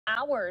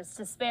Hours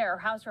to spare,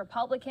 House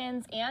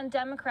Republicans and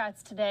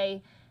Democrats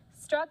today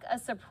struck a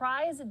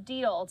surprise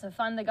deal to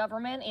fund the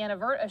government and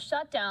avert a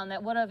shutdown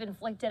that would have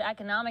inflicted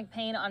economic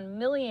pain on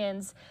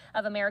millions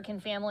of American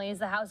families.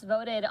 The House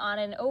voted on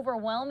an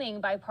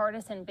overwhelming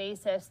bipartisan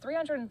basis,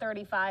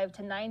 335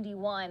 to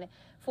 91,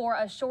 for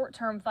a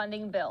short-term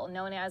funding bill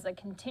known as a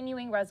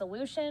continuing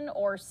resolution,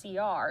 or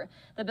CR.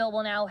 The bill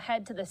will now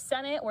head to the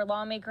Senate, where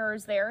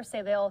lawmakers there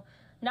say they'll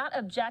not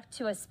object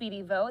to a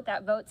speedy vote.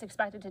 That vote's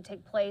expected to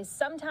take place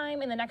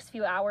sometime in the next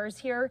few hours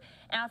here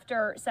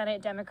after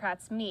Senate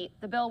Democrats meet.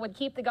 The bill would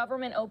keep the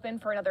government open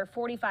for another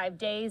 45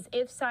 days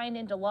if signed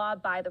into law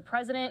by the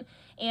president,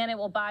 and it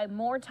will buy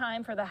more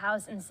time for the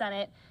House and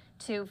Senate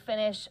to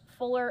finish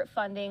fuller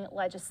funding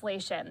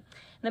legislation. In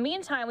the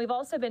meantime, we've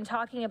also been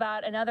talking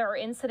about another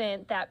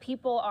incident that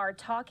people are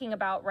talking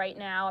about right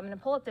now. I'm going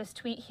to pull up this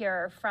tweet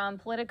here from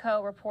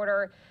Politico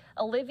reporter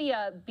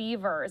Olivia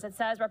Beavers. It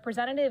says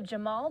Representative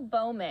Jamaal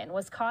Bowman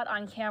was caught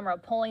on camera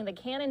pulling the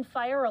cannon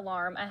fire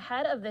alarm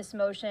ahead of this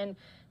motion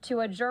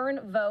to adjourn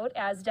vote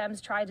as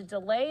Dems tried to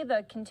delay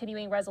the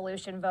continuing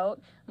resolution vote.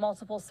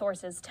 Multiple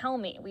sources tell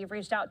me. We've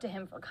reached out to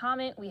him for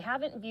comment. We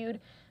haven't viewed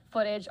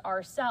footage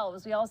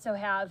ourselves. We also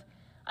have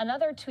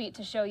another tweet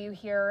to show you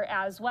here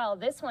as well.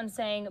 This one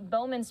saying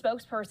Bowman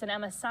spokesperson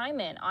Emma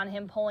Simon on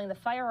him pulling the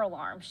fire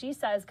alarm. She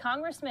says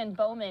Congressman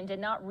Bowman did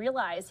not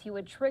realize he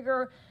would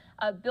trigger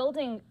a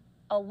building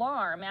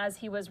alarm as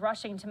he was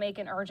rushing to make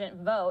an urgent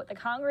vote. The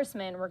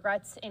congressman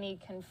regrets any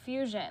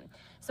confusion.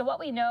 So what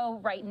we know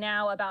right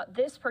now about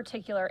this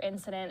particular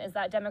incident is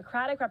that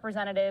Democratic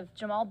Representative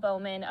Jamaal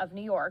Bowman of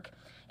New York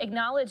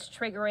acknowledged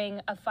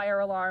triggering a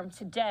fire alarm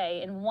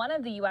today in one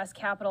of the U.S.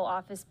 Capitol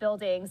office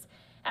buildings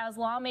as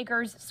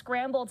lawmakers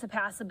scrambled to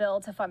pass a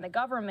bill to fund the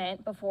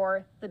government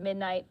before the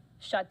midnight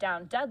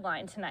shutdown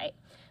deadline tonight.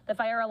 The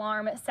fire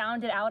alarm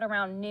sounded out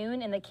around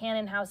noon in the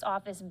Cannon House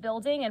office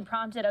building and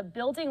prompted a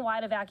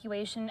building-wide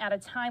evacuation at a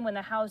time when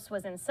the House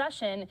was in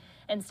session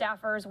and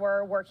staffers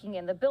were working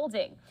in the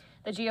building.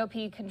 The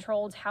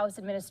GOP-controlled House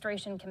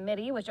Administration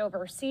Committee, which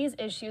oversees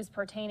issues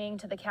pertaining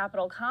to the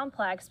Capitol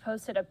complex,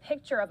 posted a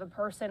picture of a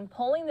person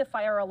pulling the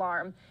fire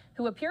alarm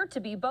who appeared to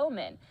be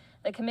Bowman.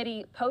 The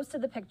committee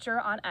posted the picture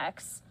on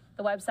X,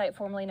 the website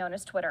formerly known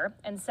as Twitter,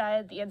 and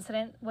said the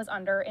incident was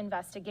under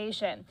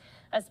investigation.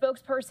 A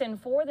spokesperson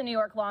for the New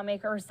York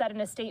lawmaker said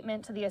in a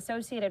statement to the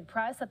Associated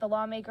Press that the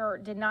lawmaker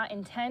did not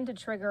intend to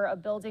trigger a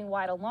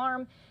building-wide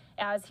alarm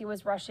as he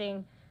was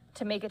rushing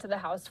to make it to the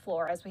House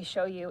floor, as we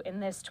show you in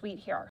this tweet here.